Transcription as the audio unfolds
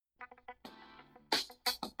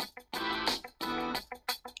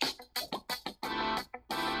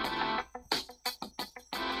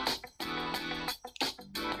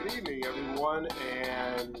everyone,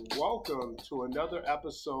 and welcome to another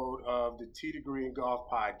episode of the Tee to Green Golf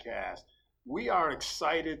Podcast. We are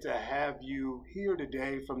excited to have you here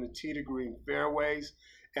today from the Tee to Green Fairways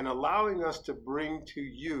and allowing us to bring to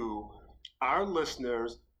you, our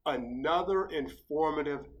listeners, another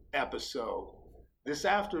informative episode. This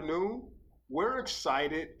afternoon, we're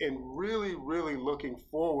excited and really looking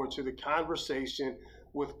forward to the conversation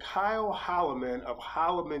with Kyle Holloman of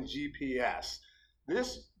Holloman GPS.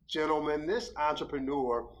 This gentleman, this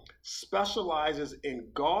entrepreneur, specializes in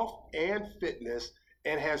golf and fitness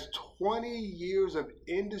and has 20 years of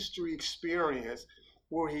industry experience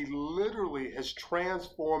where he literally has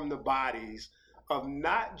transformed the bodies of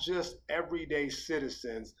not just everyday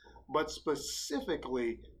citizens, but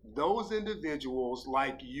specifically those individuals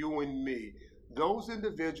like you and me, those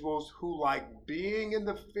individuals who like being in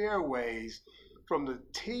the fairways from the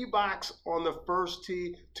tee box on the first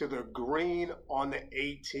tee to the green on the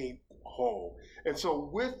 18th hole. And so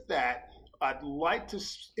with that, I'd like to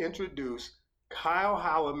introduce Kyle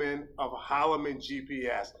Holloman of Holloman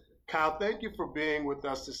GPS. Kyle, thank you for being with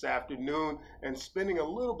us this afternoon and spending a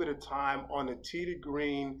little bit of time on the Tee to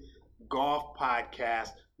Green Golf Podcast.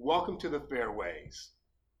 Welcome to the fairways.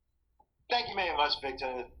 Thank you very much,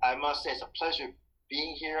 Victor. I must say it's a pleasure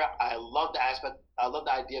being here. I love the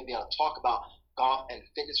idea of being able to talk about golf and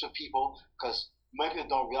fitness for people, because many people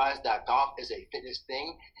don't realize that golf is a fitness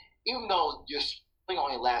thing. Even though your swing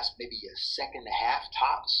only lasts maybe a second and a half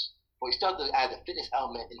tops, but we still have to add the fitness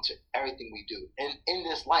element into everything we do and in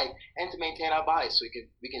this life, and to maintain our bodies so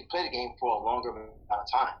we can play the game for a longer amount of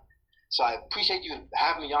time. So I appreciate you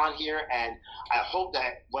having me on here, and I hope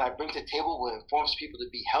that what I bring to the table will inform people to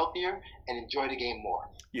be healthier and enjoy the game more.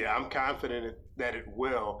 Yeah, I'm confident that it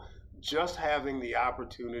will. Just having the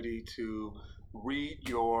opportunity to read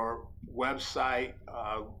your website,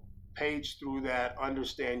 page through that,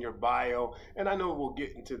 understand your bio, and I know we'll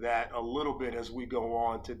get into that a little bit as we go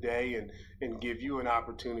on today and give you an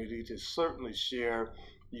opportunity to certainly share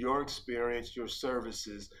your experience, your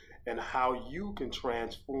services, and how you can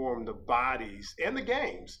transform the bodies and the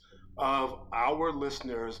games of our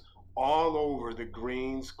listeners all over the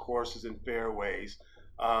greens, courses, and fairways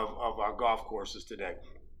of our golf courses today.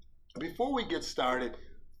 Before we get started,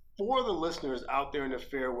 for the listeners out there in the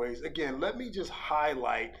fairways, again, let me just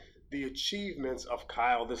highlight the achievements of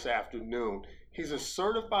Kyle this afternoon. He's a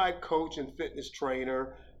certified coach and fitness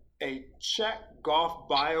trainer, a Czech golf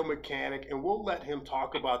biomechanic, and we'll let him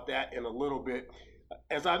talk about that in a little bit.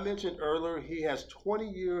 As I mentioned earlier, he has 20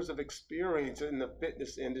 years of experience in the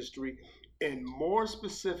fitness industry, and more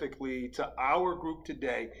specifically to our group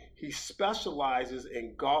today, he specializes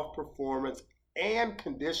in golf performance and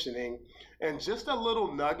conditioning. And just a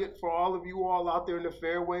little nugget for all of you all out there in the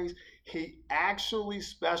fairways, he actually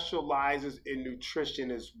specializes in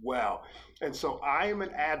nutrition as well. And so I am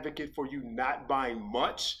an advocate for you not buying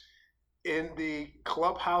much in the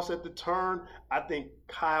clubhouse at the turn. I think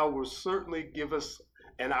Kyle will certainly give us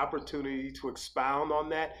an opportunity to expound on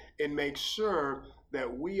that and make sure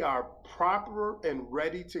that we are proper and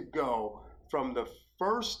ready to go from the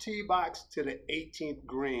first tee box to the 18th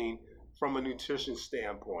green from a nutrition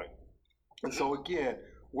standpoint. And so again,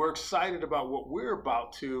 we're excited about what we're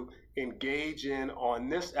about to engage in on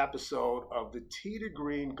this episode of the Tee to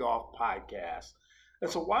Green Golf Podcast. And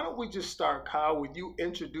so why don't we just start, Kyle, with you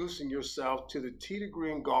introducing yourself to the Tee to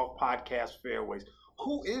Green Golf Podcast Fairways.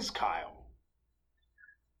 Who is Kyle?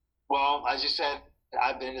 Well, as you said,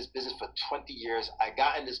 I've been in this business for 20 years. I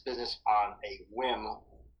got in this business on a whim,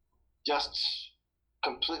 just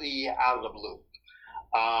completely out of the blue.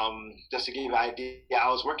 Just to give you an idea, I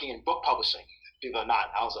was working in book publishing, believe it or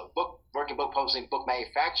not. I was working book publishing, book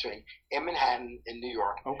manufacturing in Manhattan, in New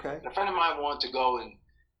York. Okay. And a friend of mine wanted to go and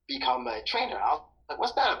become a trainer. I was like,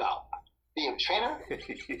 what's that about? Being a trainer?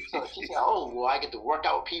 So she said, oh, well, I get to work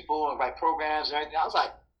out with people and write programs and everything. I was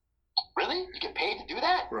like, really? You get paid to do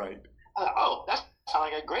that? Right. I was like, oh, that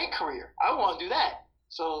sounds like a great career. I want to do that.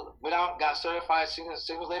 So got certified 6 months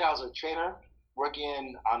later. I was a trainer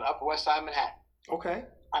working on the Upper West Side of Manhattan. Okay.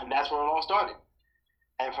 And that's where it all started.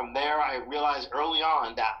 And from there, I realized early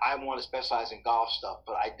on that I wanted to specialize in golf stuff,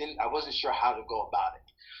 but I wasn't sure how to go about it.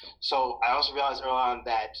 So I also realized early on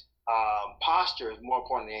that posture is more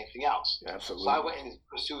important than anything else. Absolutely. So I went and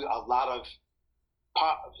pursued a lot of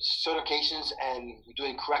certifications and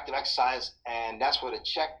doing corrective exercise, and that's where the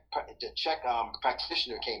Czech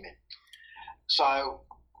practitioner came in. So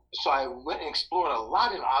I went and explored a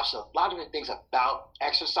lot of options, a lot of different things about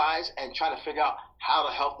exercise, and trying to figure out how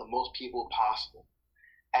to help the most people possible.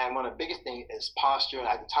 And one of the biggest things is posture, and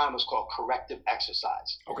at the time it was called corrective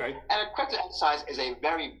exercise. Okay. And a corrective exercise is a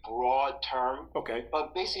very broad term. Okay.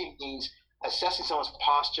 But basically means assessing someone's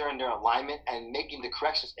posture and their alignment and making the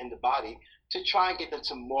corrections in the body to try and get them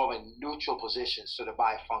to more of a neutral position so the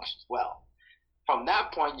body functions well. From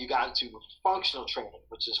that point, you got into functional training,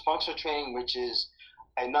 which is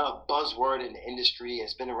another buzzword in the industry.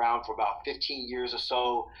 It's been around for about 15 years or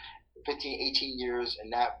so, 15, 18 years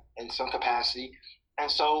in some capacity. And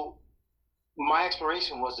so my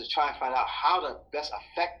exploration was to try and find out how to best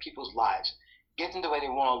affect people's lives, get them the way they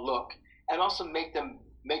want to look, and also make them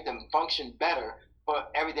function better for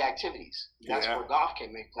everyday activities. That's where golf came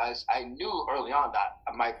in, because I knew early on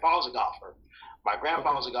that my father's a golfer, my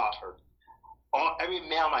grandfather was a golfer. Every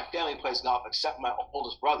male in my family plays golf except my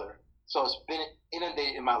oldest brother. So it's been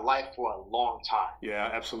inundated in my life for a long time. Yeah,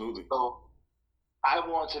 absolutely. So I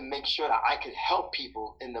wanted to make sure that I could help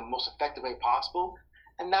people in the most effective way possible.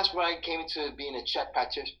 And that's where I came into being a CHEK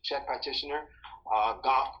practitioner,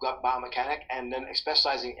 golf biomechanic, and then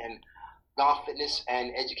specializing in golf fitness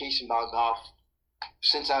and education about golf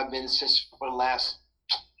since for the last,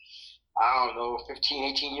 15,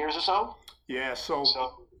 18 years or so. Yeah, so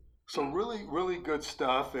really, really good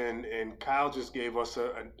stuff, and Kyle just gave us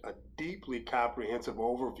a deeply comprehensive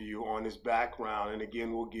overview on his background, and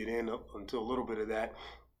again, we'll get into a little bit of that.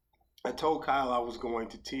 I told Kyle I was going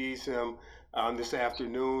to tease him this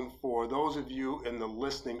afternoon. For those of you in the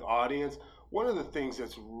listening audience, one of the things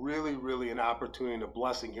that's really, really an opportunity and a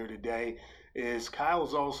blessing here today is Kyle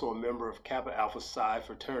is also a member of Kappa Alpha Psi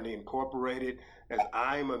Fraternity Incorporated, as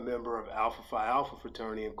I'm a member of Alpha Phi Alpha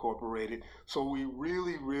Fraternity Incorporated. So we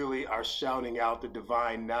really, really are shouting out the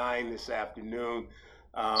Divine Nine this afternoon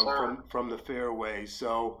from the fairways.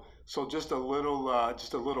 So just a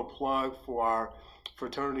little plug for our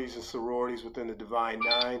fraternities and sororities within the Divine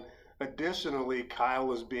Nine. Additionally,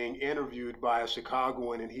 Kyle is being interviewed by a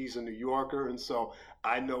Chicagoan, and he's a New Yorker, and so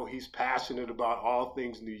I know he's passionate about all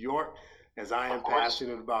things New York, as I am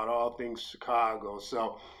passionate about all things Chicago.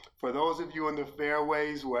 So for those of you in the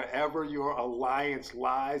fairways, wherever your alliance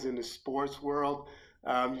lies in the sports world,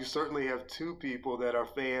 you certainly have two people that are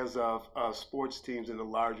fans of sports teams in the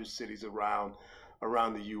larger cities around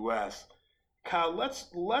the U.S. Kyle,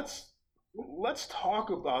 let's talk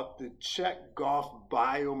about the CHEK Golf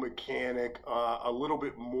biomechanic a little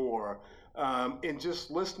bit more. In just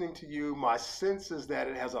listening to you, my sense is that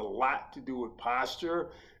it has a lot to do with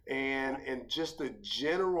posture and just the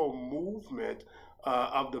general movement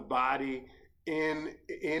of the body in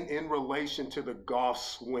relation to the golf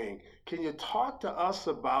swing. Can you talk to us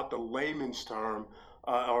about the layman's term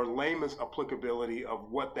or layman's applicability of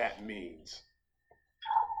what that means?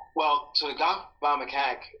 Well, so the golf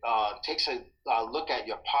biomechanic takes a look at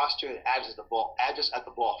your posture and address at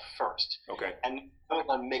the ball first. Okay. And they're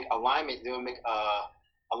going to make alignment. They're going to make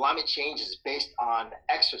alignment changes based on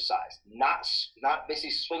exercise, not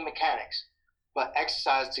basically swing mechanics, but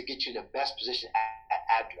exercise to get you in the best position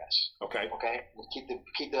at address. Okay. Okay.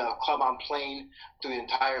 Keep the club on plane through the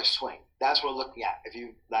entire swing. That's what we're looking at.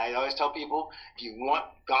 I always tell people, if you want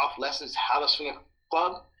golf lessons, how to swing a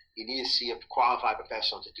club, you need to see a qualified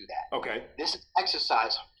professional to do that. Okay. This is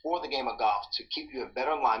exercise for the game of golf to keep you in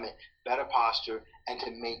better alignment, better posture, and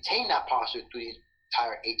to maintain that posture through the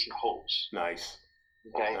entire 18 holes. Nice.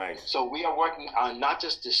 Okay. Nice. So we are working on not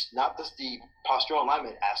just the postural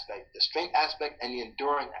alignment aspect, the strength aspect, and the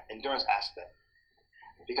endurance aspect.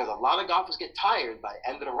 Because a lot of golfers get tired by the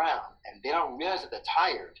end of the round, and they don't realize that they're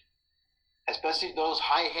tired, especially those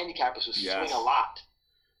high handicappers who swing a lot.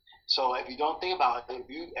 So if you don't think about it,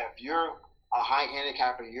 if you're a high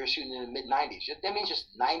handicapper, you're shooting in the mid-90s. That means just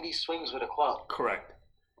 90 swings with a club. Correct.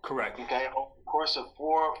 Okay, over the course of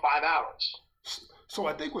 4 or 5 hours. So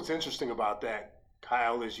I think what's interesting about that,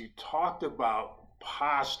 Kyle, is you talked about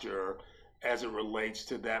posture as it relates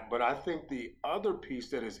to that, but I think the other piece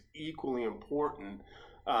that is equally important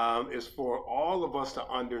is for all of us to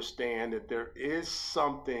understand that there is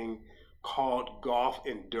something called golf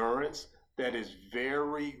endurance that is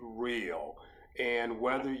very real. And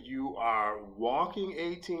whether you are walking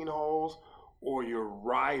 18 holes or you're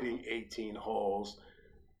riding 18 holes,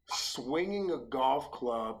 swinging a golf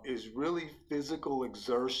club is really physical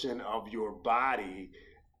exertion of your body,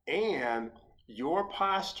 and your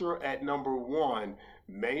posture at number one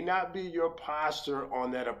may not be your posture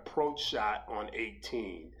on that approach shot on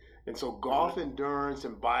 18. And so golf endurance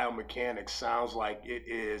and biomechanics sounds like it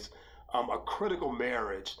is a critical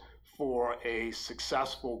marriage for a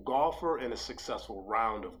successful golfer and a successful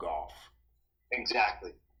round of golf.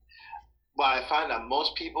 Exactly. But I find that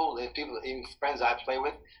most people, even friends I play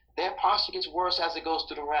with, their posture gets worse as it goes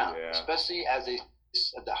through the round, especially as the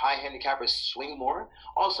high handicappers swing more.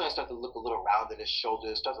 Also, they start to look a little rounded, their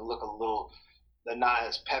shoulders start to look a little they're not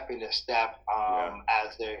as peppy in their step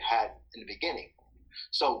as they had in the beginning.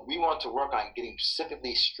 So we want to work on getting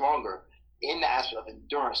specifically stronger in the aspect of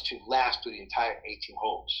endurance to last through the entire 18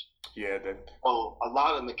 holes. Yeah. So a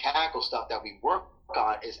lot of the mechanical stuff that we work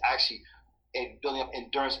on is actually in building up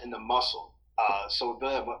endurance in the muscle. So we're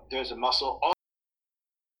building up endurance in muscle.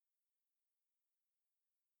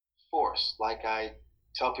 Force, like I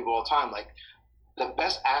tell people all the time, like the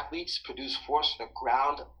best athletes produce force from the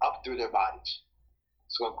ground up through their bodies.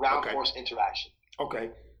 So a ground force interaction.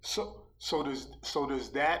 Okay. So does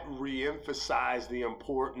that reemphasize the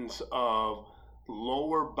importance of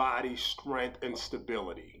lower body strength and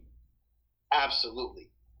stability? Absolutely.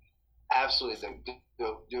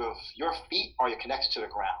 Your feet are your connection to the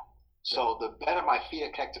ground. So the better my feet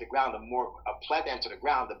are connected to the ground, the more applied them to the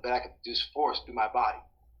ground, the better I can produce force through my body.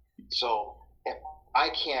 So if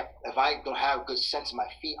I don't have good sense of my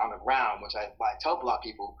feet on the ground, which I tell a lot of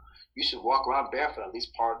people, you should walk around barefoot at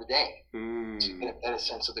least part of the day to get a better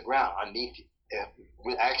sense of the ground underneath you.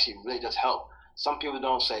 It actually really does help. Some people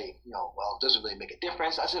don't say, well, it doesn't really make a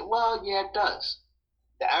difference. I said, well, yeah, it does.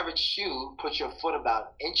 The average shoe puts your foot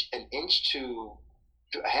about an inch to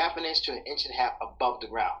a half an inch to an inch and a half above the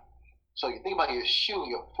ground. So you think about your shoe,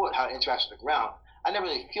 your foot, how it interacts with the ground. I never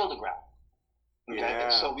really feel the ground. Okay? Yeah.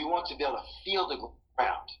 So we want to be able to feel the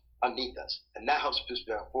ground underneath us. And that helps produce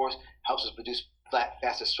better force, helps us produce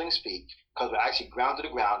faster swing speed, because we're actually ground to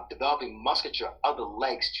the ground, developing musculature of the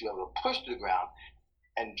legs to be able to push to the ground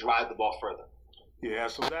and drive the ball further. Yeah,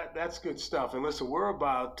 so that's good stuff. And listen, we're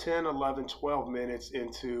about 10, 11, 12 minutes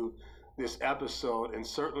into this episode, and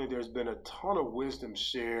certainly there's been a ton of wisdom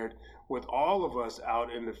shared with all of us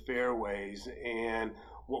out in the fairways. And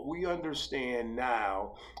what we understand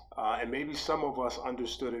now, and maybe some of us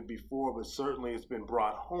understood it before, but certainly it's been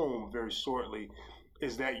brought home very shortly,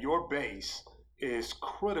 is that your base is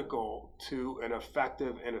critical to an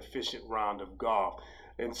effective and efficient round of golf.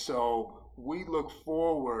 And so we look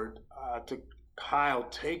forward to Kyle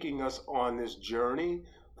taking us on this journey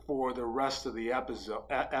for the rest of the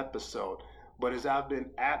episode. But as I've been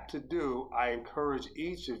apt to do, I encourage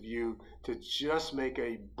each of you to just make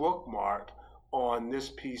a bookmark on this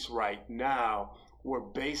piece right now, where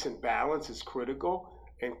base and balance is critical.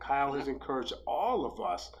 And Kyle has encouraged all of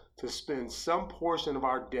us to spend some portion of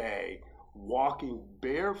our day walking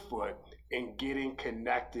barefoot and getting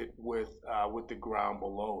connected with the ground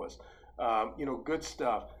below us. Good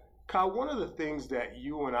stuff. Kyle, one of the things that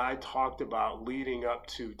you and I talked about leading up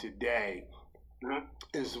to today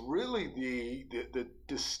is really the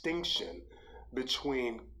distinction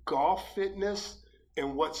between golf fitness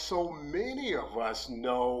and what so many of us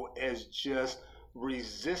know as just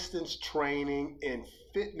resistance training and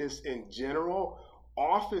fitness in general.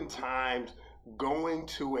 Oftentimes going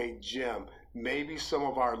to a gym, maybe some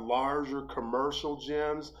of our larger commercial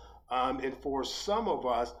gyms, and for some of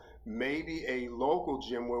us, maybe a local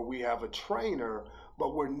gym where we have a trainer,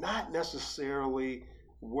 but we're not necessarily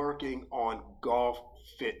working on golf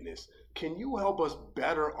fitness. Can you help us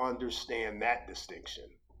better understand that distinction?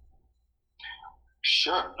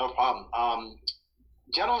 Sure, no problem.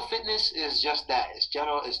 General fitness is just that. It's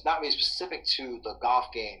general. It's not really specific to the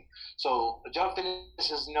golf game. So general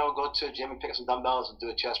fitness is, go to a gym and pick up some dumbbells and do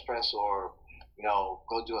a chest press, or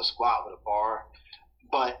go do a squat with a bar.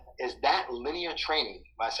 But is that linear training?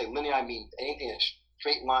 When I say linear, I mean anything in a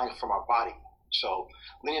straight line from our body. So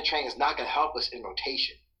linear training is not going to help us in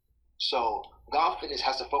rotation. So golf fitness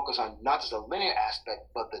has to focus on not just the linear aspect,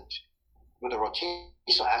 but the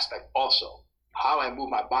rotational aspect also. How I move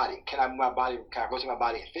my body. Can I rotate my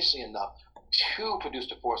body efficiently enough to produce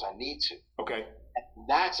the force I need to? Okay. And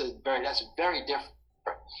that's very different.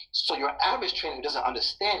 So your average trainer who doesn't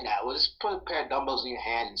understand that will just put a pair of dumbbells in your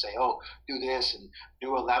hand and say, oh, do this and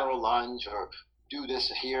do a lateral lunge, or do this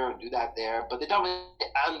here and do that there. But they don't really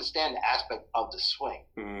understand the aspect of the swing.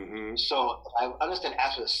 Mm-hmm. So if I understand the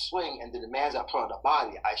aspect of the swing and the demands I put on the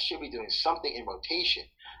body, I should be doing something in rotation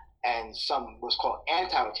and some what's called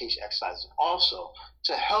anti-rotation exercises also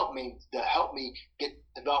to help me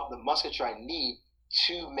develop the musculature I need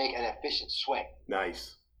to make an efficient swing.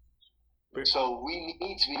 Nice. So we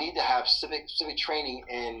need to have specific training,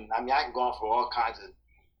 and I can go on for all kinds of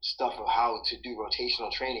stuff of how to do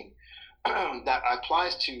rotational training that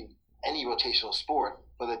applies to any rotational sport,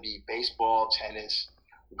 whether it be baseball, tennis,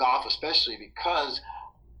 golf, especially because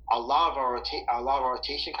a lot of our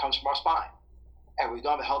rotation comes from our spine. And if we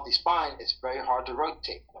don't have a healthy spine, it's very hard to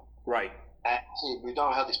rotate. Right. And if we don't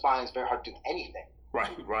have a healthy spine, it's very hard to do anything.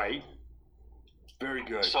 Right. Very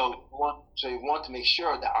good. So we want to make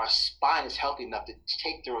sure that our spine is healthy enough to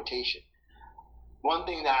take the rotation. one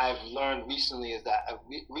thing that I've learned recently is that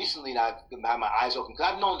recently that I've had my eyes open,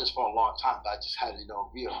 because I've known this for a long time, but I just had to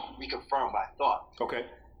reconfirm what I thought. Okay.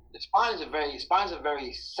 The spine is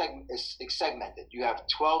segmented. You have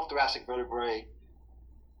 12 thoracic vertebrae,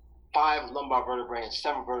 5 lumbar vertebrae, and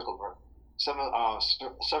 7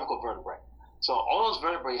 cervical vertebrae. So all those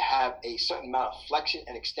vertebrae have a certain amount of flexion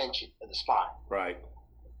and extension in the spine. Right.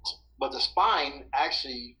 But the spine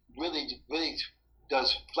actually really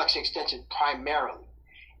does flexion extension primarily.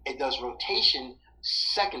 It does rotation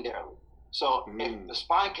secondarily. So if the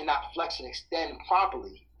spine cannot flex and extend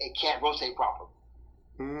properly, it can't rotate properly.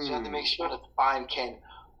 So you have to make sure that the spine can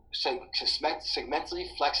segmentally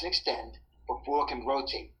flex and extend before it can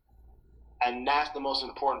rotate. And that's the most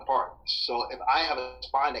important part. So if I have a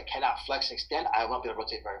spine that cannot flex and extend, I won't be able to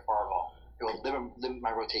rotate very far at all. It will limit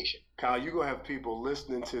my rotation. Kyle, you're going to have people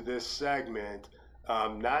listening to this segment,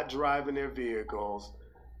 not driving their vehicles,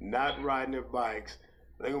 not riding their bikes.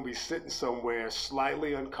 They're going to be sitting somewhere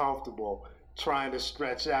slightly uncomfortable, trying to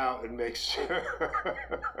stretch out and make sure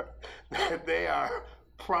that they are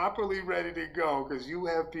properly ready to go, because you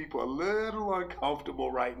have people a little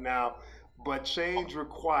uncomfortable right now, but change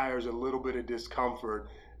requires a little bit of discomfort,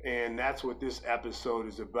 and that's what this episode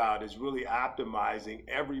is about, is really optimizing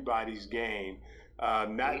everybody's game,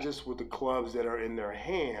 not just with the clubs that are in their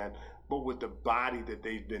hand, but with the body that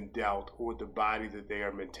they've been dealt, or with the body that they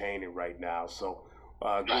are maintaining right now. So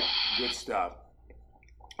good stuff.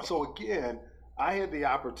 So again, I had the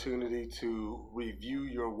opportunity to review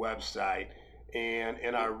your website,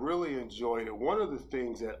 and I really enjoyed it. One of the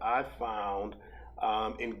things that I found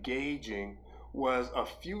engaging was a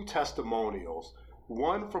few testimonials,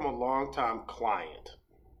 one from a longtime client.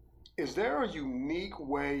 Is there a unique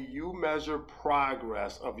way you measure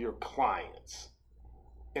progress of your clients?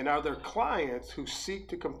 And are there clients who seek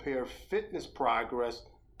to compare fitness progress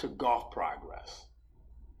to golf progress?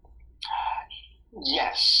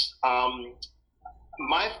 Yes.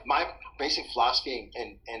 My basic philosophy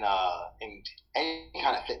in any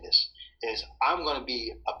kind of fitness is I'm going to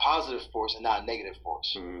be a positive force and not a negative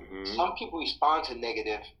force. Mm-hmm. Some people respond to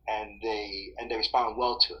negative and they respond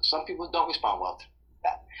well to it. Some people don't respond well to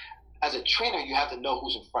that. As a trainer, you have to know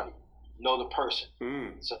who's in front of you, know the person.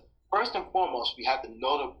 So first and foremost, we have to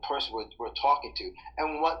know the person we're talking to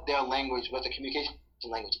and what their language, what the communication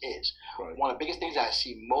language is. Right. One of the biggest things that I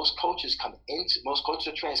see most coaches or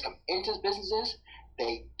trainers come into businesses,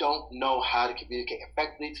 they don't know how to communicate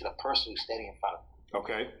effectively to the person who's standing in front of them.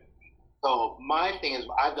 Okay. So my thing is,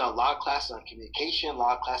 I've done a lot of classes on communication, a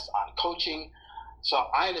lot of classes on coaching, so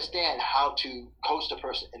I understand how to coach the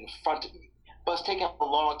person in front of me. But it's taken a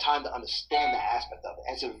long time to understand that aspect of it,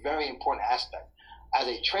 and it's a very important aspect. As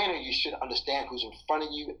a trainer, you should understand who's in front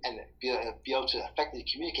of you and be able to effectively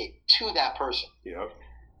communicate to that person. Yep.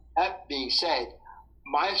 That being said,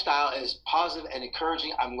 my style is positive and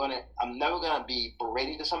encouraging. I'm never gonna be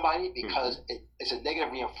berating to somebody, because it's a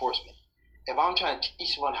negative reinforcement. If I'm trying to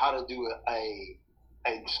teach someone how to do a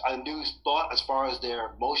new thought as far as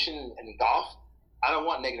their motion in golf, I don't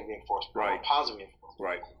want negative reinforcement. Right. I want positive reinforcement.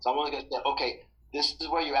 Right. So I'm only gonna say, okay, this is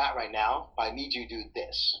where you're at right now, but I need you to do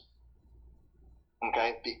this.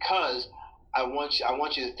 Okay, because I want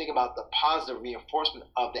you to think about the positive reinforcement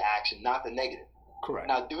of the action, not the negative. Correct.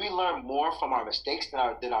 Now, do we learn more from our mistakes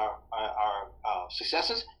than our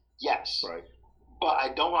successes? Yes. Right. But I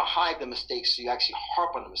don't want to hide the mistakes, so you actually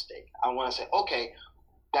harp on the mistake. I want to say, okay,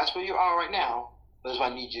 that's where you are right now. That's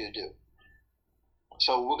what I need you to do.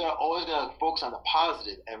 So we're always gonna focus on the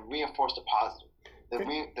positive and reinforce the positive. The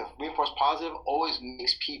reinforced positive always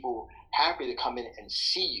makes people happy to come in and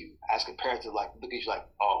see you, as compared to like look at you like,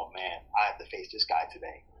 oh man, I have to face this guy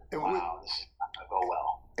today. And wow, this is not gonna go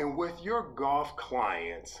well. And with your golf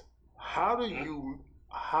clients, how do you,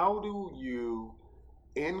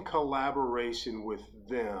 in collaboration with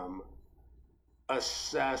them,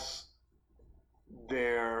 assess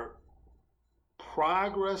their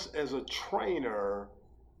progress as a trainer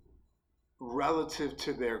relative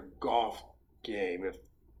to their golf game, if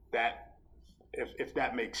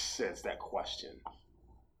that makes sense, that question?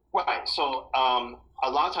 Right. So a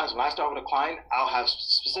lot of times when I start with a client, I'll have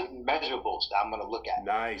specific measurables that I'm going to look at.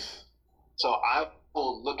 Nice. So I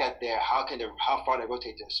will look at how far they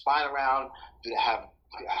rotate their spine around. Do they have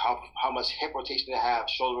how much hip rotation do they have,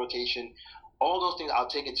 shoulder rotation? All those things I'll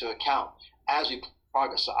take into account as we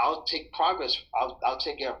progress. So I'll take progress. I'll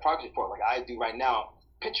take a progress report like I do right now.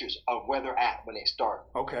 Pictures of where they're at when they start.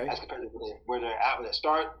 Okay. As compared to where they're at when they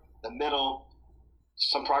start, the middle,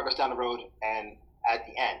 some progress down the road, and at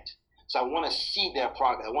the end. So I want to see their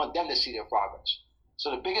progress. I want them to see their progress.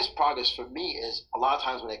 So the biggest progress for me is a lot of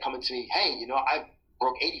times when they come into me, hey,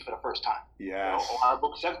 broke 80 for the first time. Yes. Or I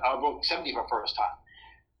broke 70 for the first time.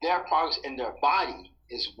 Their progress in their body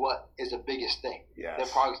is what is the biggest thing. Yes. Their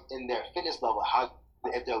progress in their fitness level,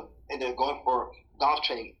 if they're going for golf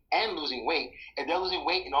training and losing weight, if they're losing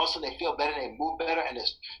weight and all of a sudden they feel better, they move better, and they're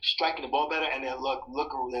striking the ball better, and they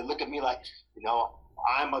look at me like,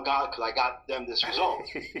 I'm a god because I got them this result.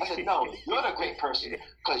 I said, no, you're the great person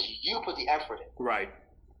because you put the effort in. Right.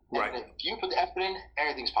 And if you put the effort in,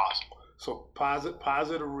 everything's possible. So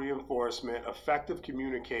positive reinforcement, effective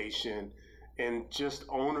communication, and just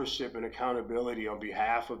ownership and accountability on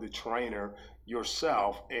behalf of the trainer,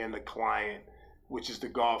 yourself, and the client, which is the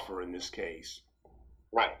golfer in this case.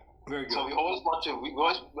 Right. Very good. So I always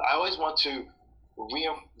want to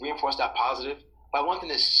reinforce that positive, but I want them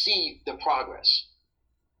to see the progress.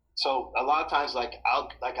 So a lot of times,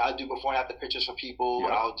 I'll do before and after pictures for people.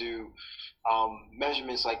 Yeah. I'll do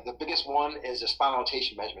measurements. Like the biggest one is the spinal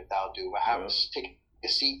rotation measurement that I'll do. I have them take a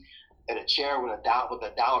seat in a chair with a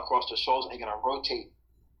dial across their shoulders, and you're gonna rotate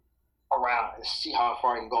around and see how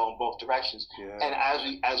far you can go in both directions. Yeah. And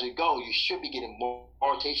as we go, you should be getting more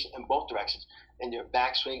rotation in both directions, in your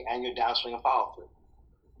backswing and your downswing and follow through.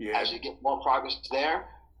 Yeah. As you get more progress there,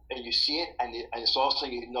 and you see it, and it's also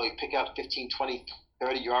you pick up 15, 20,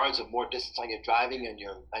 30 yards of more distance on your driving and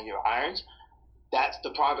your irons. That's the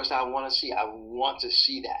progress I want to see. I want to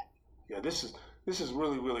see that. Yeah, this is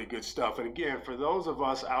really, really good stuff. And again, for those of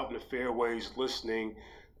us out in the fairways listening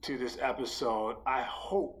to this episode, I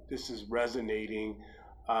hope this is resonating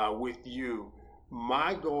with you.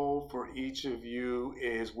 My goal for each of you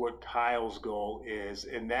is what Kyle's goal is,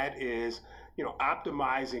 and that is,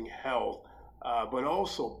 optimizing health, but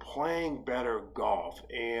also playing better golf.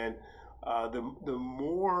 And the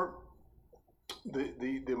more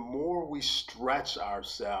we stretch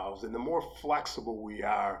ourselves and the more flexible we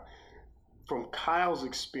are, from Kyle's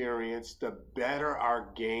experience, the better our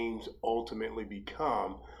games ultimately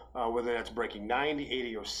become, whether that's breaking 90,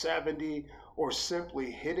 80, or 70, or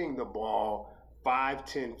simply hitting the ball 5,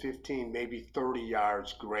 10, 15, maybe 30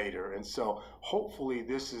 yards greater. And so hopefully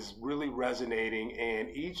this is really resonating, and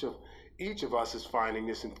each of us is finding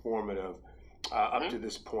this informative up to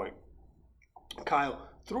this point. Kyle,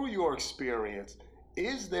 through your experience,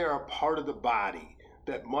 is there a part of the body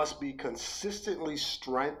that must be consistently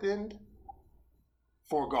strengthened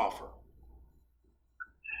for a golfer?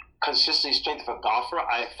 Consistently strengthened for a golfer,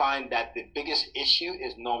 I find that the biggest issue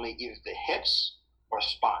is normally either the hips or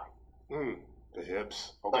spine. The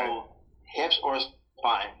hips. Okay. So hips or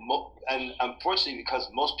spine. And unfortunately, because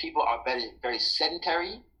most people are very, very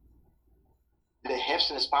sedentary, the hips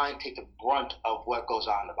and the spine take the brunt of what goes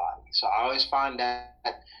on in the body. So I always find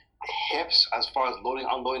that hips, as far as loading,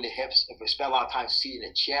 unloading the hips, if we spend a lot of time sitting in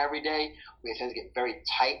a chair every day, we tend to get very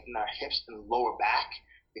tight in our hips and lower back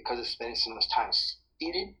because of spending so much time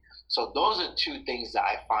seated. So those are two things that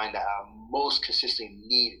I find that most consistently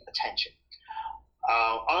need attention.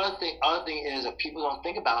 Other thing is that people don't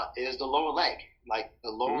think about is the lower leg. Like the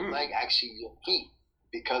lower leg, actually your feet,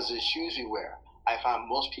 because of the shoes we wear. I find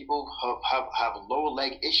most people have lower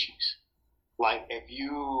leg issues. Like I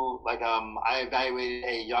evaluated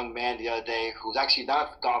a young man the other day who's actually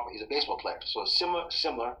not a golfer, he's a baseball player. So similar,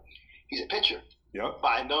 he's a pitcher. Yep. But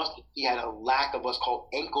I noticed he had a lack of what's called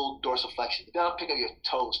ankle dorsiflexion. You gotta pick up your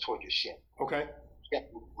toes toward your shin. Okay.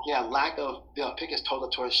 He had a lack of pick his toes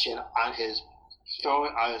up toward his shin on his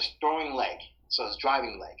throwing leg. So his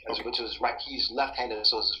driving leg, which is right. He's left-handed,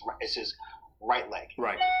 so it's his right leg.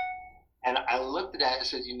 Right. And I looked at that and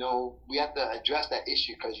said, we have to address that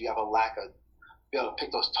issue because you have a lack of being able to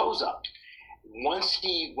pick those toes up. Once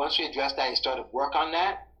we addressed that and started work on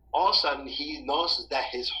that, all of a sudden he notices that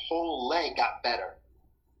his whole leg got better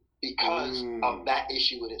because of that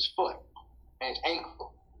issue with his foot and his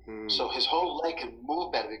ankle. So his whole leg can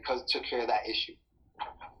move better because it took care of that issue.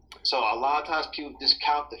 So a lot of times people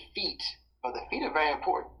discount the feet, but the feet are very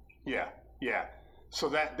important. Yeah. So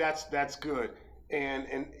that's good.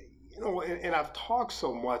 And I've talked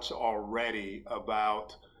so much already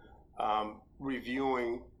about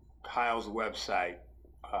reviewing Kyle's website,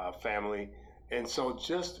 family. And so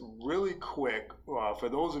just really quick, for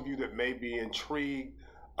those of you that may be intrigued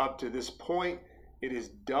up to this point, it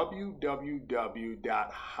is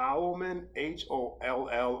www.hollowman,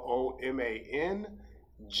 HOLLOMAN,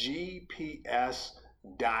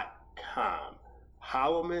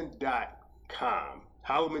 Hollowman.com,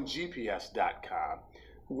 HollowmanGPS.com.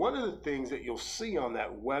 One of the things that you'll see on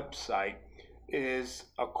that website is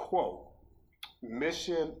a quote,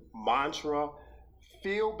 mission, mantra,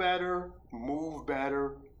 feel better, move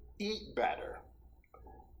better, eat better.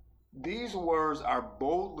 These words are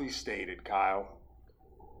boldly stated, Kyle.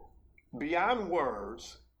 Beyond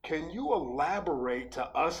words, can you elaborate to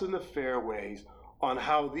us in the fairways on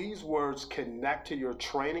how these words connect to your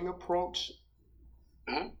training approach?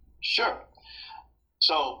 Hmm. Sure.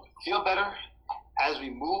 So feel better. As we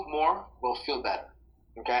move more, we'll feel better.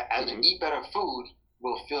 Okay. As we Hmm. eat better food,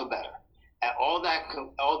 we'll feel better, and all that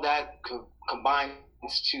combines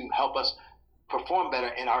to help us perform better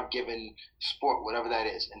in our given sport, whatever that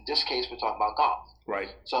is. In this case, we're talking about golf. Right.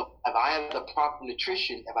 So if I have the proper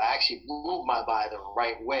nutrition, if I actually move my body the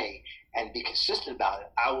right way and be consistent about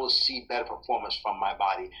it, I will see better performance from my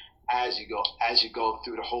body as you go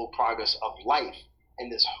through the whole progress of life in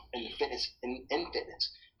fitness.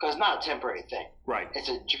 Because it's not a temporary thing. Right. It's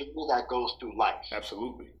a journey that goes through life.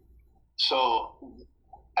 Absolutely. So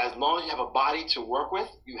as long as you have a body to work with,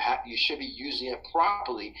 you should be using it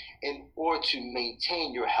properly in order to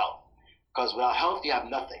maintain your health. Because without health, you have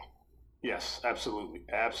nothing. Yes, absolutely.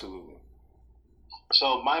 Absolutely.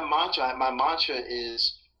 So my mantra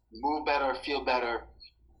is move better, feel better,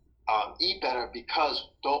 eat better, because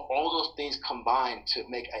all those things combine to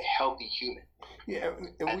make a healthy human. Yeah,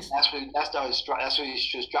 and And that's what you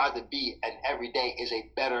should strive to be. And every day is a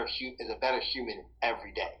better human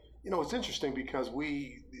every day. it's interesting because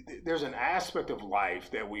there's an aspect of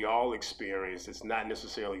life that we all experience that's not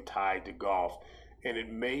necessarily tied to golf, and it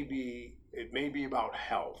may be about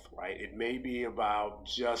health, right? It may be about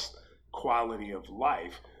just quality of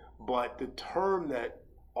life, but the term that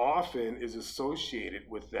often is associated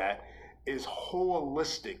with that is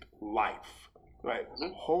holistic life, right?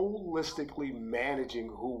 Mhm. Holistically managing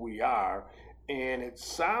who we are. And it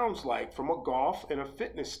sounds like, from a golf and a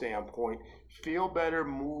fitness standpoint, feel better,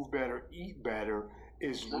 move better, eat better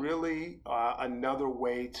is Mhm. really another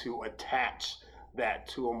way to attach that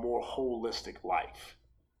to a more holistic life.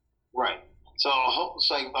 Right. So,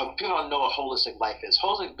 people don't know what holistic life is.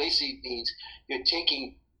 Holistic basically means you're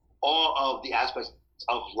taking all of the aspects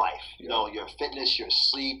of life. Yeah. Your fitness, your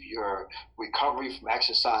sleep, your recovery from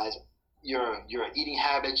exercise, your eating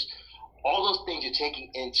habits, all those things you're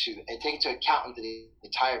taking into account into the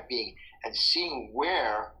entire being, and seeing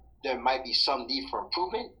where there might be some need for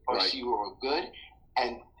improvement, or Right. see where we're good,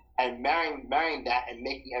 and marrying that and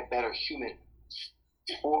making a better human,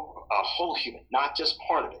 for a whole human, not just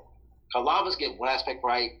part of it. A lot of us get one aspect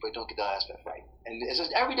right, but don't get the other aspect right, and it's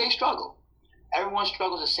an everyday struggle. Everyone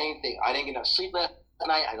struggles the same thing. I didn't get enough sleep last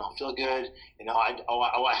night. I don't feel good.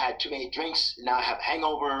 I had too many drinks. Now I have a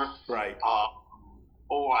hangover. Right. Uh,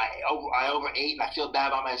 or I overate and I feel bad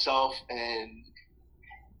about myself. And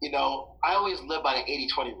I always live by the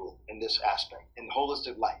 80-20 rule in this aspect in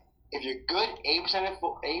holistic life. If you're good 80% of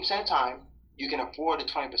the time, you can afford the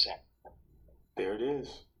 20%. There it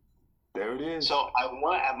is. There it is. So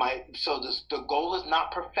the goal is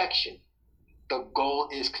not perfection. The goal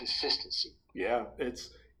is consistency. Yeah, it's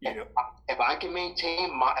If I can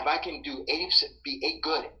if I can do 80%, be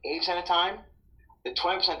good 80% of the time, the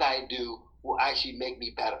 20% that I do will actually make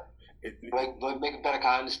me better. it, Will make it better.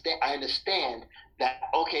 'Cause I understand that,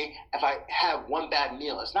 okay, if I have one bad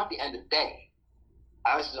meal, it's not the end of the day.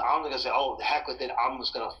 I'm not gonna say, oh, the heck with it, I'm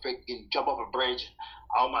just gonna freaking jump off a bridge.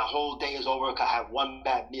 Oh, my whole day is over because I have one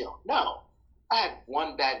bad meal. No, I had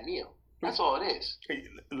one bad meal. That's all it is.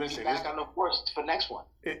 listen. Be back on the course for the next one.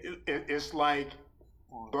 It's like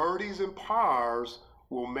birdies and pars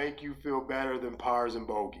will make you feel better than pars and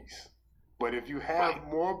bogeys. But if you have Right.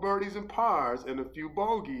 more birdies and pars and a few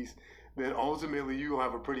bogeys, then ultimately you'll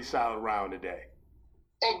have a pretty solid round today.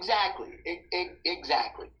 Exactly.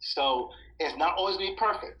 Exactly. So it's not always going to be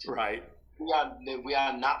perfect. Right. We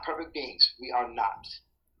are not perfect beings. We are not.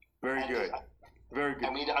 Very And, good. Very and good.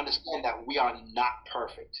 we need to understand that we are not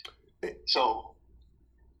perfect. It- So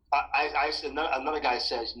another guy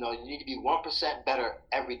says, you need to be 1% better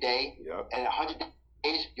every day, Yeah. and 100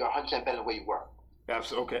 days, you're 100% better than where you were.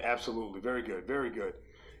 Okay. Absolutely. Very good. Very good.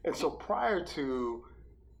 And so prior to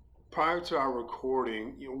our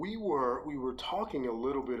recording, we were talking a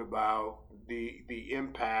little bit about the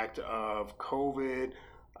impact of COVID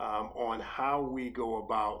on how we go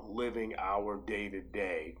about living our day to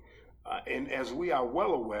day. And as we are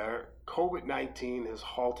well aware, COVID-19 has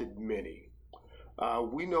halted many.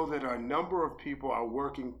 We know that a number of people are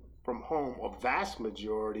working from home. A vast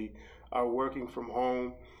majority are working from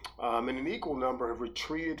home, and an equal number have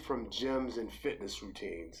retreated from gyms and fitness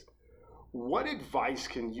routines. What advice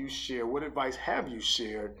can you share? What advice have you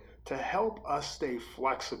shared to help us stay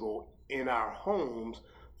flexible in our homes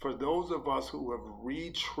for those of us who have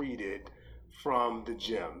retreated from the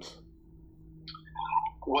gyms?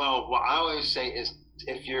 Well, what I always say is,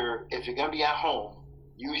 if you're going to be at home,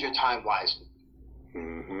 use your time wisely.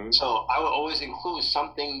 Mm-hmm. So I would always include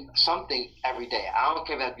something every day. I don't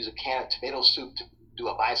care if I have to use a can of tomato soup to do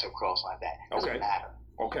a bicep curl or like that. It doesn't matter.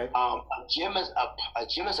 Okay. A gym is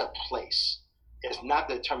a place. It's not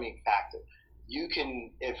the determining factor. You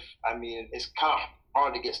can, it's kind of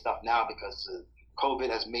hard to get stuff now because COVID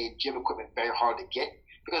has made gym equipment very hard to get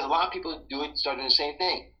because a lot of people start doing the same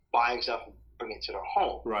thing, buying stuff and bringing it to their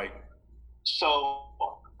home. Right. So,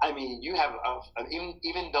 you have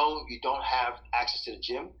even though you don't have access to the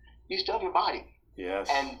gym, you still have your body. Yes.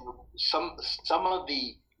 And some of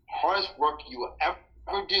the hardest work you will ever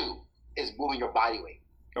do is moving your body weight.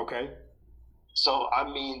 Okay. So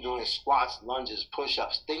doing squats, lunges,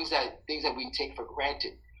 push-ups, things that we take for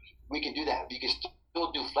granted, we can do that. You can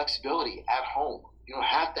still do flexibility at home. You don't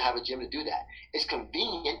have to have a gym to do that. It's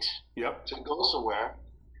convenient to go somewhere,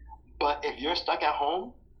 but if you're stuck at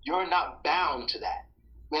home, you're not bound to that.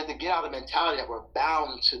 We have to get out of the mentality that we're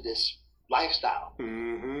bound to this lifestyle.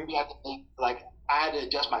 Mm-hmm. We have to think, I had to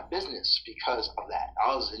adjust my business because of that.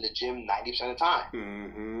 I was in the gym 90% of the time.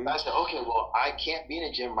 Mm-hmm. I said, okay, well, I can't be in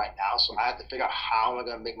the gym right now, so I have to figure out how am I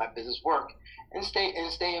going to make my business work and stay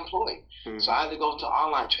employed. Mm-hmm. So I had to go to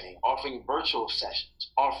online training, offering virtual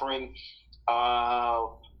sessions, offering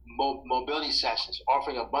mobility sessions,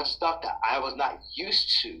 offering a bunch of stuff that I was not used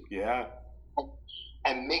to. Yeah.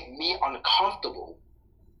 And make me uncomfortable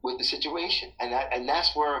with the situation, and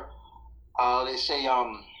that's where they say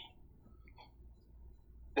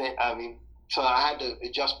so I had to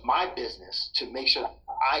adjust my business to make sure that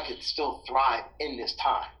I could still thrive in this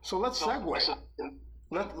time. So let's segue.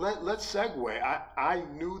 Let's segue. I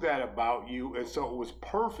knew that about you, and so it was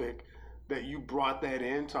perfect that you brought that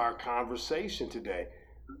into our conversation today.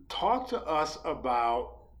 Talk to us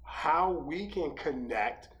about how we can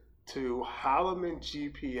connect to Holloman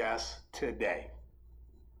GPS today.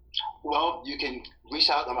 Well, you can reach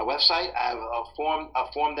out on my website. I have a form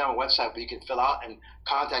down on my website where you can fill out and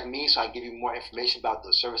contact me so I can give you more information about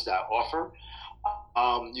the service that I offer.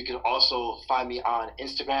 You can also find me on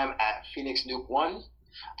Instagram at PhoenixNuke1,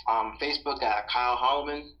 Facebook at Kyle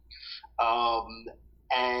Holloman,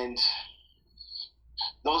 and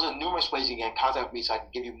those are numerous ways you can contact me so I can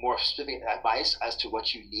give you more specific advice as to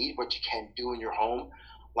what you need, what you can do in your home.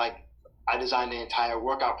 Like I designed the entire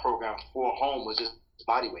workout program for home was just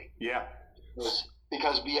body weight. Yeah.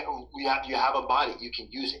 Because you have a body, you can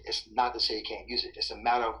use it. It's not to say you can't use it. It's a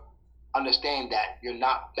matter of understanding that you're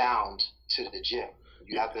not bound to the gym.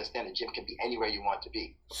 You have to understand the gym can be anywhere you want to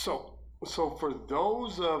be. So for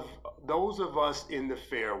those of us in the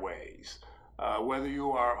fairways, whether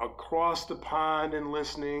you are across the pond and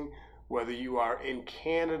listening, whether you are in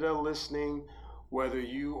Canada listening, whether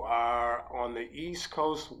you are on the East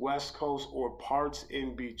Coast, West Coast, or parts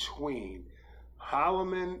in between,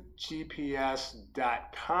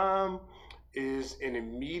 HollomanGPS.com is an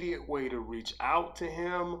immediate way to reach out to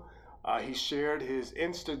him. He shared his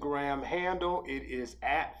Instagram handle. It is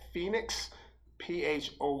at Phoenix, Phoenix,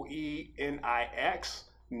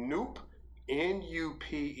 Nupe,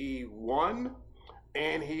 Nupe1.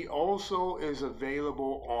 And he also is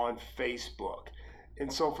available on Facebook.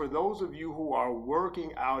 And so for those of you who are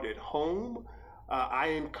working out at home, I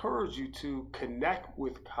encourage you to connect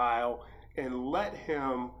with Kyle and let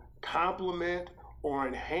him complement or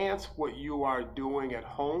enhance what you are doing at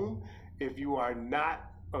home if you are not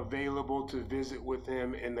available to visit with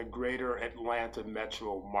him in the greater Atlanta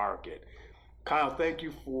metro market. Kyle, thank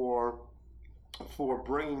you for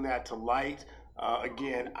bringing that to light.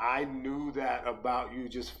 Again, I knew that about you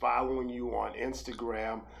just following you on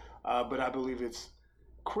Instagram, but I believe it's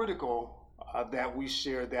critical that we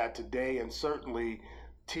share that today, and certainly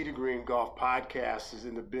Tee to Green Golf Podcast is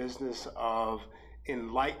in the business of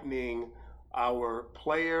enlightening our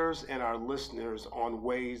players and our listeners on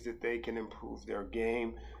ways that they can improve their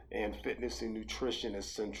game, and fitness and nutrition is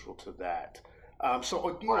central to that. So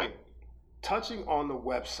again, touching on the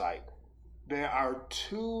website, there are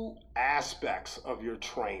two aspects of your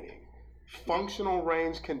training: functional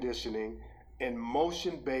range conditioning and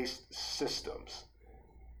motion-based systems.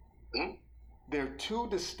 They're two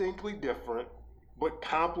distinctly different but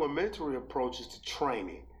complementary approaches to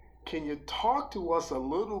training. Can you talk to us a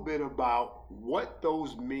little bit about what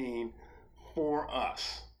those mean for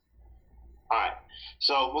us? All right.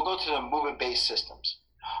 So we'll go to the movement-based systems.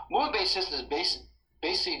 Movement-based systems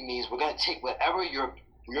basically means we're going to take whatever you're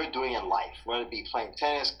doing in life, whether it be playing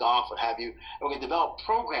tennis, golf, what have you, and we're going to develop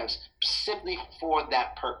programs specifically for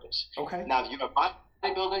that purpose. Okay. Now, if you're a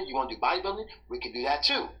bodybuilder, you want to do bodybuilding, we can do that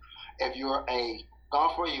too. If you're a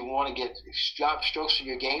golfer, you want to get strokes for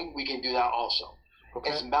your game, we can do that also. Okay.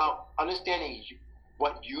 It's about understanding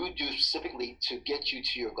what you do specifically to get you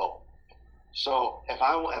to your goal. So if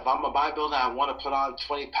I'm a bodybuilder and I want to put on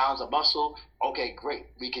 20 pounds of muscle, okay, great.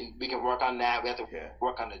 We can work on that. We have to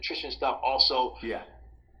work on nutrition stuff also. Yeah.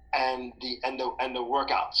 And the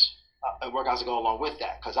workouts. Workouts that go along with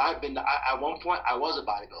that. Because at one point I was a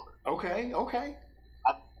bodybuilder. Okay.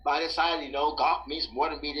 I decided, golf means more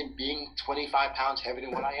to me than being 25 pounds heavier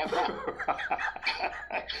than what I am now.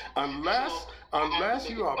 unless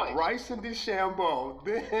you are Bryson DeChambeau,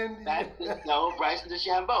 then no, Bryson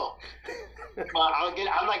DeChambeau. But I'm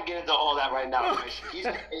not getting into all that right now. He's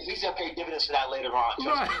gonna pay dividends for that later on.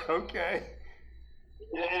 Right. Okay.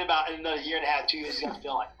 In another year and a half, 2 years, he's gonna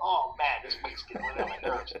feel like, oh man, this weight's getting on my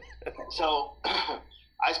nerves. So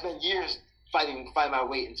I spent years fighting my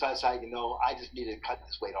weight until I decided, I just need to cut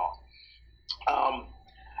this weight off.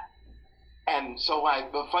 And so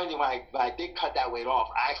finally, when I did cut that weight off,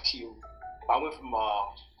 I went from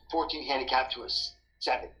a 14 handicap to a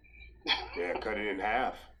 7. Yeah, cut it in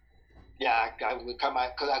half. Yeah, I would cut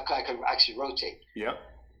because I could actually rotate. Yep.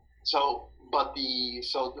 So the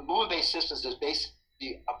movement-based systems is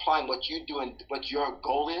basically applying what you do and what your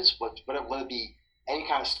goal is, whether it be any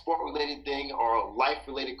kind of sport-related thing or a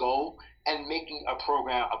life-related goal, and making a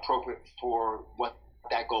program appropriate for what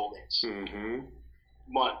that goal is. Mm-hmm.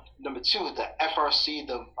 One. Number two, the FRC,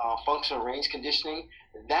 the functional range conditioning,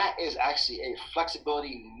 that is actually a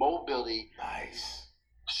flexibility, mobility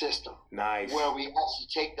system. Nice. Where we actually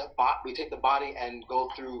take the body and go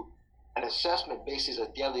through an assessment based on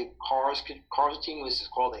a daily CARS routine, which is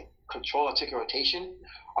called a control articular rotation.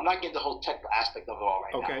 I'm not getting the whole technical aspect of it all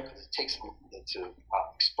right now because it takes a minute to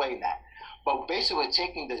explain that. But basically, we're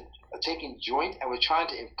taking joint and we're trying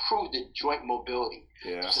to improve the joint mobility.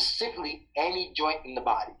 Yeah. Specifically, any joint in the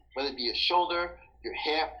body, whether it be your shoulder, your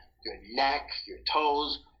hip, your neck, your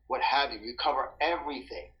toes, what have you. We cover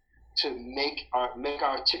everything to make our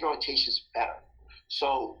articular rotations better.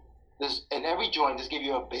 So in every joint, just give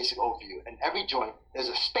you a basic overview. In every joint, there's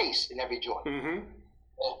a space in every joint. Mm-hmm.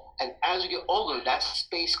 And as you get older, that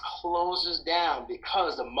space closes down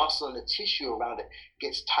because the muscle and the tissue around it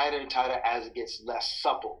gets tighter and tighter as it gets less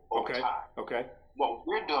supple over time. Okay. What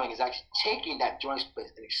we're doing is actually taking that joint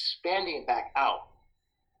space and expanding it back out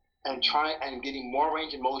and getting more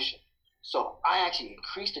range of motion. So I actually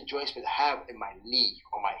increase the joint space I have in my knee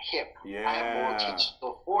or my hip. Yeah. I have more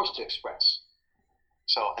tensional force to express.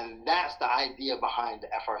 So, and that's the idea behind the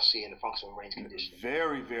FRC and the functional range conditioning.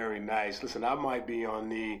 Very, very nice. Listen, I might be on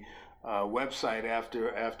the website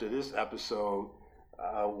after this episode,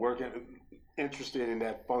 interested in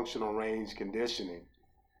that functional range conditioning.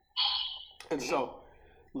 And so,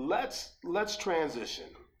 let's transition.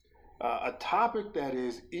 A topic that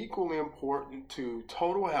is equally important to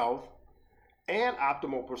total health and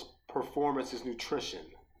optimal performance is nutrition.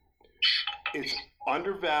 It's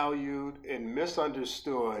undervalued and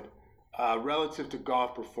misunderstood relative to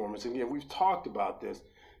golf performance. And again, we've talked about this.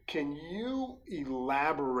 Can you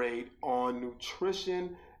elaborate on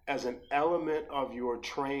nutrition as an element of your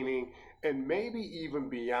training, and maybe even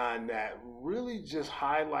beyond that, really just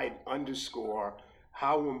highlight, underscore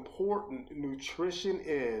how important nutrition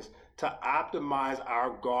is to optimize our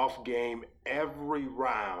golf game every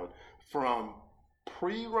round, from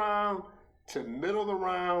pre-round to middle of the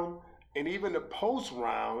round, and even the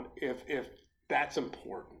post-round, if that's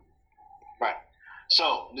important. Right.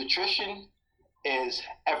 So nutrition is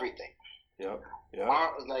everything. Yep.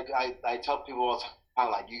 I tell people all the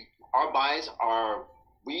time, our bodies are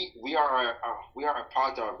we are a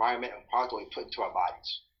product of our environment and a product of what we put into our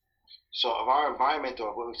bodies. So if our environment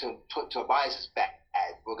or what we put into our bodies is bad,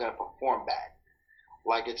 we're gonna perform bad.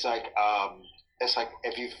 It's like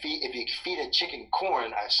if you feed a chicken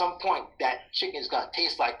corn, at some point that chicken is gonna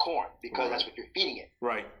taste like corn because that's what you're feeding it.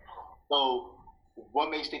 Right. So what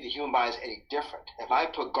makes the human body is any different? If I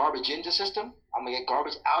put garbage into the system, I'm gonna get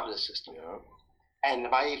garbage out of the system. Yeah. And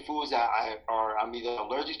if I eat foods that I'm either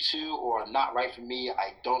allergic to or not right for me,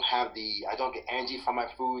 I don't get energy from my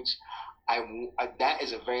foods. That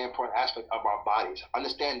is a very important aspect of our bodies.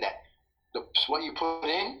 Understand that what you put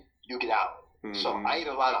in, you get out. Mm-hmm. So I eat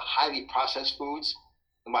a lot of highly processed foods.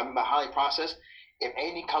 And what I mean by highly processed, if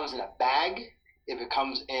anything comes in a bag, if it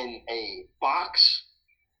comes in a box,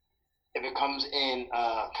 if it comes in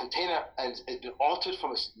a container and it's been altered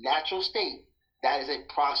from its natural state, that is a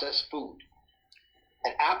processed food.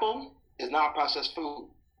 An apple is not a processed food.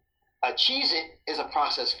 A Cheez-It is a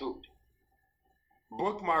processed food.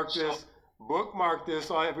 Bookmark this,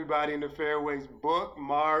 all everybody in the fairways.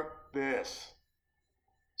 Bookmark this.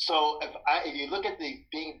 So if you look at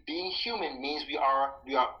being human means we are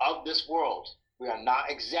of this world. We are not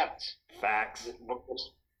exempt. Facts.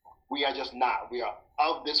 We are just not. We are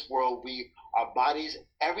of this world. We Our bodies,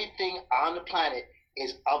 everything on the planet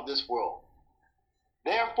is of this world.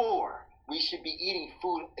 Therefore, we should be eating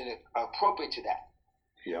food appropriate to that.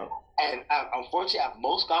 Yeah. And unfortunately, at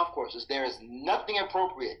most golf courses, there is nothing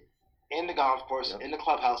appropriate in the golf course, in the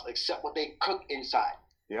clubhouse, except what they cook inside.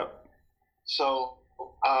 Yep. So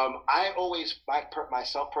I always,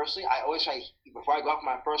 myself personally, I always try, before I go out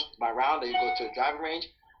for my round and go to the driving range,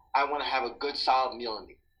 I want to have a good solid meal in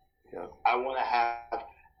me. Yeah. I want to have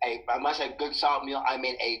when I say good solid meal, I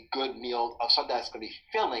mean a good meal of something that's going to be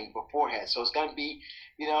filling beforehand. So it's going to be,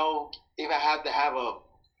 if I have to have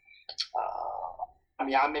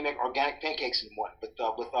I may make organic pancakes in the morning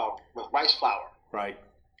with rice flour. Right.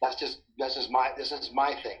 This is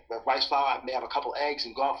my thing. With rice flour, I may have a couple eggs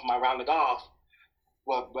and go out for my round of golf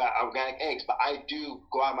with organic eggs. But I do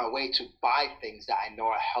go out of my way to buy things that I know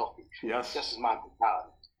are healthy. Yes. This is my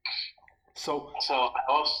mentality. So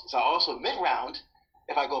I also mid-round,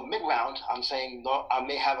 if I go mid-round, I'm saying I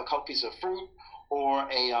may have a couple pieces of fruit or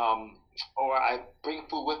I bring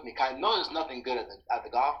food with me. Cause I know there's nothing good at the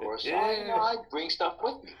golf course, so I bring stuff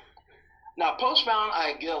with me. Now, post-round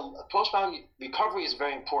recovery is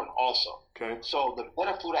very important also. Okay. So the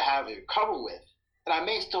better food I have to recover with, and I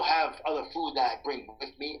may still have other food that I bring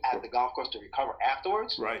with me at the golf course to recover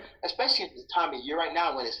afterwards. Right. Especially at the time of year right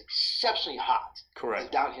now when it's exceptionally hot. Correct.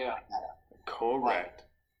 It's down here in Atlanta. Correct.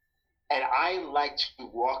 And I like to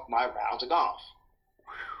walk my rounds of golf.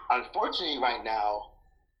 Unfortunately, right now,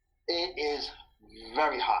 it is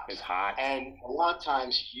very hot. It's hot. And a lot of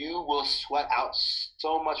times you will sweat out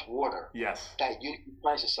so much water. Yes. That you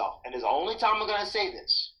replenish yourself. And it's the only time I'm going to say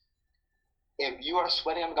this. If you are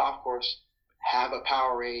sweating on the golf course, have a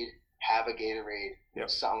Powerade, have a Gatorade,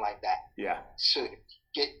 something like that. Yeah. So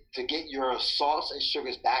get your salts and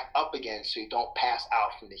sugars back up again so you don't pass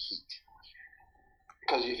out from the heat.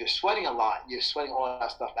 Because if you're sweating a lot, you're sweating all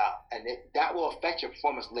that stuff out. And that will affect your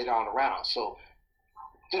performance later on around. So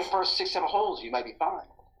through the first 6, 7 holes, you might be fine.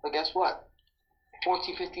 But guess what?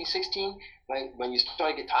 14, 15, 16, when you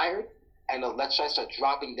start to get tired and the electrolytes start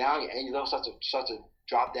dropping down, your energy level starts to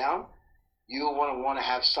drop down, you want to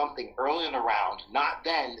have something early in the round, not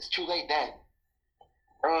then, it's too late then,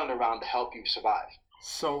 early in the round to help you survive.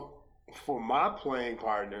 So for my playing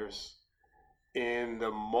partners, in the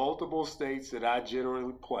multiple states that I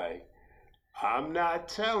generally play, I'm not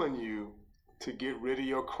telling you to get rid of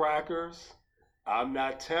your crackers. I'm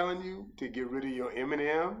not telling you to get rid of your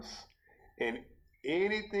M&Ms and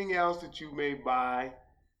anything else that you may buy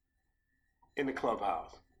in the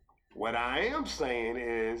clubhouse. What I am saying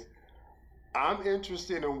is I'm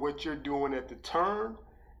interested in what you're doing at the turn,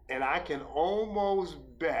 and I can almost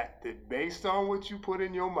bet that based on what you put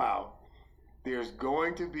in your mouth, there's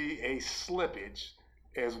going to be a slippage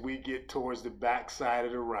as we get towards the backside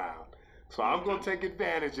of the round. So I'm going to take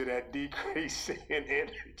advantage of that decrease in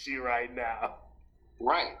energy right now.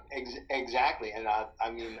 Right, exactly. And I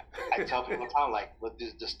tell people all the time, like, with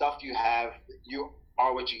the stuff you have, you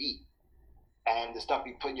are what you eat. And the stuff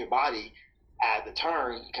you put in your body at the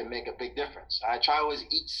turn can make a big difference. I try to always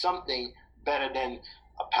eat something better than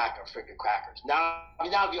a pack of freaking crackers. Now,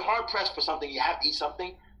 if you're hard pressed for something, you have to eat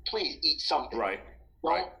something. Please eat something. Right.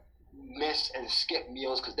 Don't miss and skip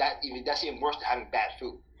meals because that's even worse than having bad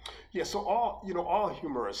food. Yeah. So all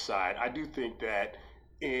humor aside, I do think that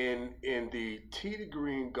in the Tee to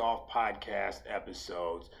Green Golf podcast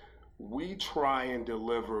episodes, we try and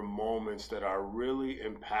deliver moments that are really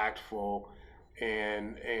impactful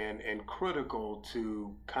and critical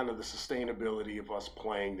to kind of the sustainability of us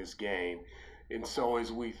playing this game. And so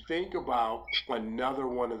as we think about another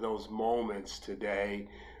one of those moments today,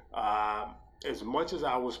 as much as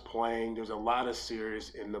I was playing, there's a lot of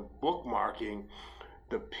serious in the bookmarking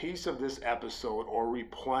the piece of this episode or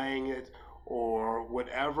replaying it or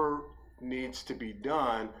whatever needs to be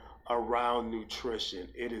done around nutrition.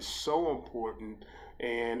 It is so important.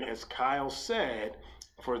 And as Kyle said,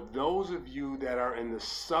 for those of you that are in the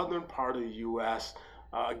southern part of the U.S.,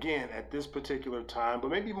 again, at this particular time,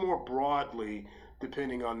 but maybe more broadly,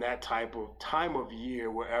 depending on that type of time of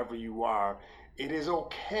year, wherever you are, it is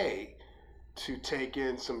okay to take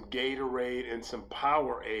in some Gatorade and some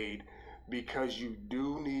Powerade because you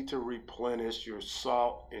do need to replenish your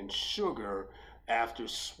salt and sugar after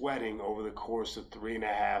sweating over the course of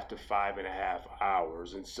 3.5 to 5.5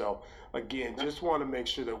 hours. And so, again, just want to make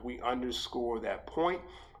sure that we underscore that point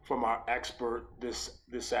from our expert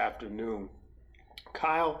this afternoon.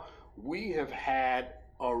 Kyle, we have had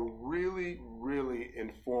a really, really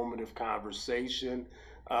informative conversation.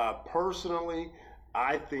 Personally,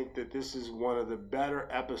 I think that this is one of the better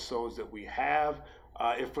episodes that we have,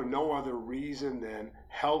 if for no other reason than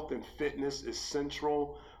health and fitness is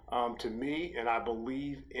central to me, and I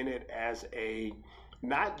believe in it as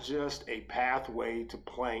not just a pathway to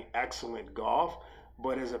playing excellent golf,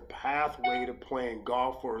 but as a pathway to playing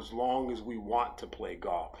golf for as long as we want to play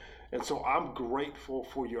golf. And so I'm grateful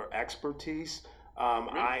for your expertise.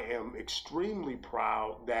 I am extremely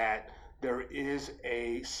proud that there is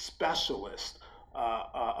a specialist,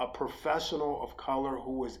 a professional of color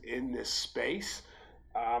who is in this space,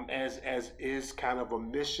 as is kind of a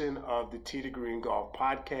mission of the Tee to Green Golf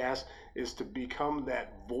podcast, is to become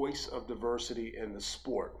that voice of diversity in the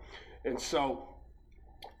sport. And so,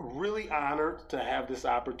 really honored to have this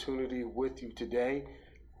opportunity with you today.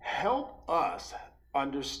 Help us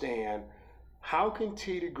understand, how can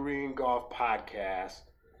Tee to Green Golf podcast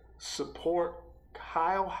support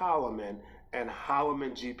Kyle Holloman and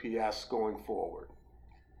Holloman GPS going forward?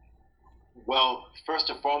 Well, first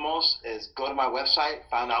and foremost is go to my website,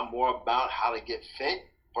 find out more about how to get fit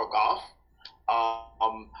for golf.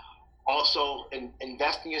 Also,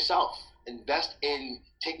 invest in yourself. Invest in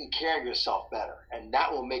taking care of yourself better, and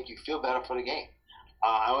that will make you feel better for the game.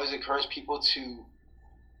 I always encourage people to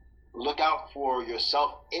look out for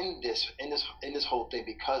yourself in this whole thing,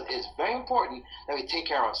 because it's very important that we take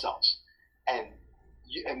care of ourselves. And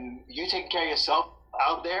you taking care of yourself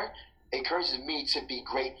out there encourages me to be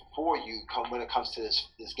great for you when it comes to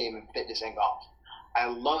this game of fitness and golf. I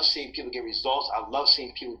love seeing people get results. I love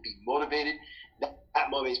seeing people be motivated.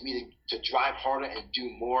 That motivates me to drive harder and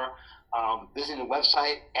do more. Visit the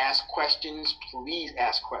website, ask questions. Please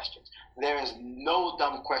ask questions. There is no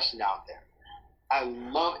dumb question out there. I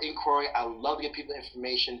love inquiry. I love to give people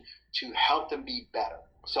information to help them be better.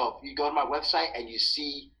 So if you go to my website and you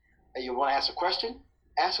see and you want to ask a question,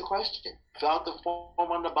 fill out the form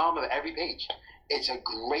on the bottom of every page. It's a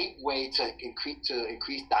great way to increase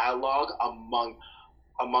dialogue among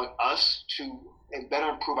us to better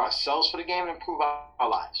improve ourselves for the game and improve our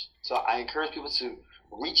lives. So I encourage people to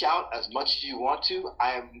reach out as much as you want to.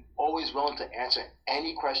 I am always willing to answer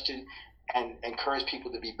any question and encourage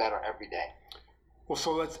people to be better every day. Well,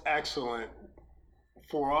 so that's excellent.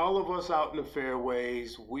 For all of us out in the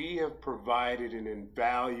fairways, we have provided an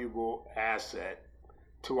invaluable asset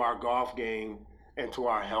to our golf game and to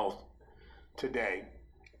our health today.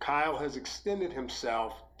 Kyle has extended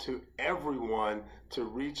himself to everyone to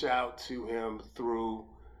reach out to him through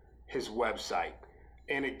his website.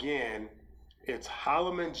 And again, it's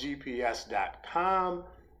HollomanGPS.com.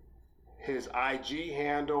 His IG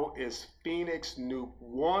handle is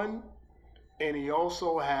PhoenixNoop1, and he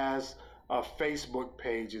also has a Facebook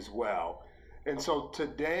page as well. And so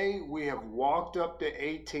today we have walked up the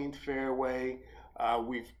 18th fairway.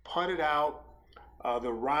 We've putted out.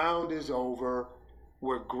 The round is over.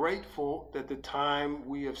 We're grateful that the time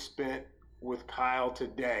we have spent with Kyle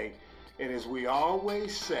today. And as we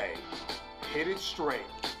always say, hit it straight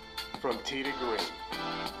from tee to green.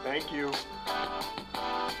 Thank you.